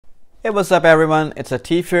Hey, what's up everyone, it's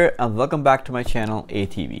Atif here and welcome back to my channel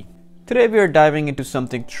ATV. Today we are diving into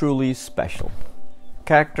something truly special.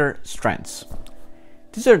 Character strengths.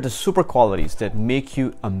 These are the super qualities that make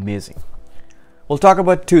you amazing. We'll talk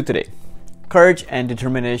about two today. Courage and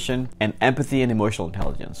determination, and empathy and emotional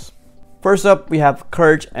intelligence. First up, we have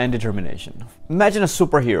courage and determination. Imagine a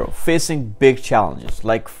superhero facing big challenges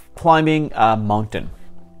like climbing a mountain.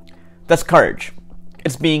 That's courage.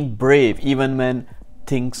 It's being brave even when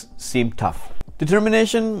things seem tough.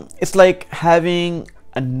 Determination is like having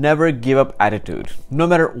a never give up attitude, no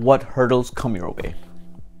matter what hurdles come your way.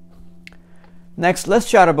 Next, let's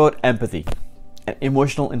chat about empathy and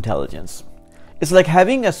emotional intelligence. It's like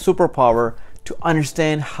having a superpower to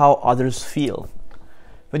understand how others feel.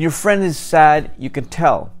 When your friend is sad, you can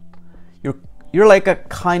tell. You're like a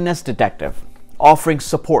kindness detective, offering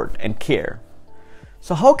support and care.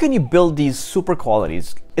 So how can you build these super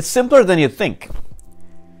qualities? It's simpler than you think.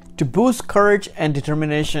 To boost courage and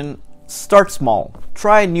determination, start small.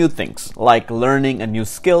 Try new things like learning a new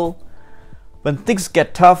skill. When things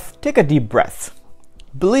get tough, take a deep breath.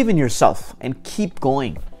 Believe in yourself and keep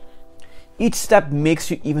going. Each step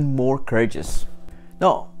makes you even more courageous.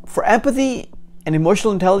 Now, for empathy and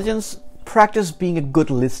emotional intelligence, practice being a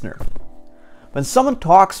good listener. When someone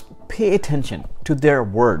talks, pay attention to their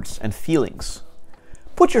words and feelings.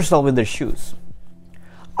 Put yourself in their shoes.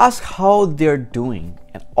 Ask how they're doing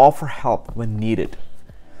and offer help when needed.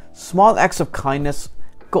 Small acts of kindness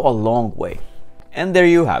go a long way. And there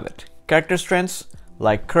you have it. Character strengths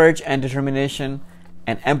like courage and determination,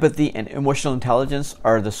 and empathy and emotional intelligence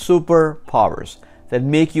are the superpowers that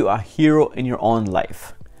make you a hero in your own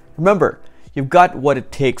life. Remember, you've got what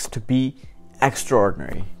it takes to be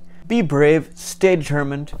extraordinary. Be brave, stay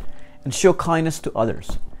determined, and show kindness to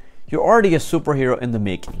others. You're already a superhero in the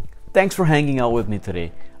making. Thanks for hanging out with me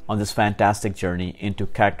today on this fantastic journey into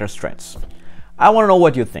character strengths. I want to know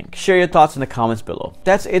what you think. Share your thoughts in the comments below.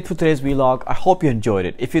 That's it for today's vlog. I hope you enjoyed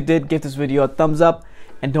it. If you did, give this video a thumbs up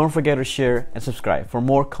and don't forget to share and subscribe for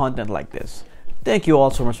more content like this. Thank you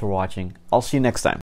all so much for watching. I'll see you next time.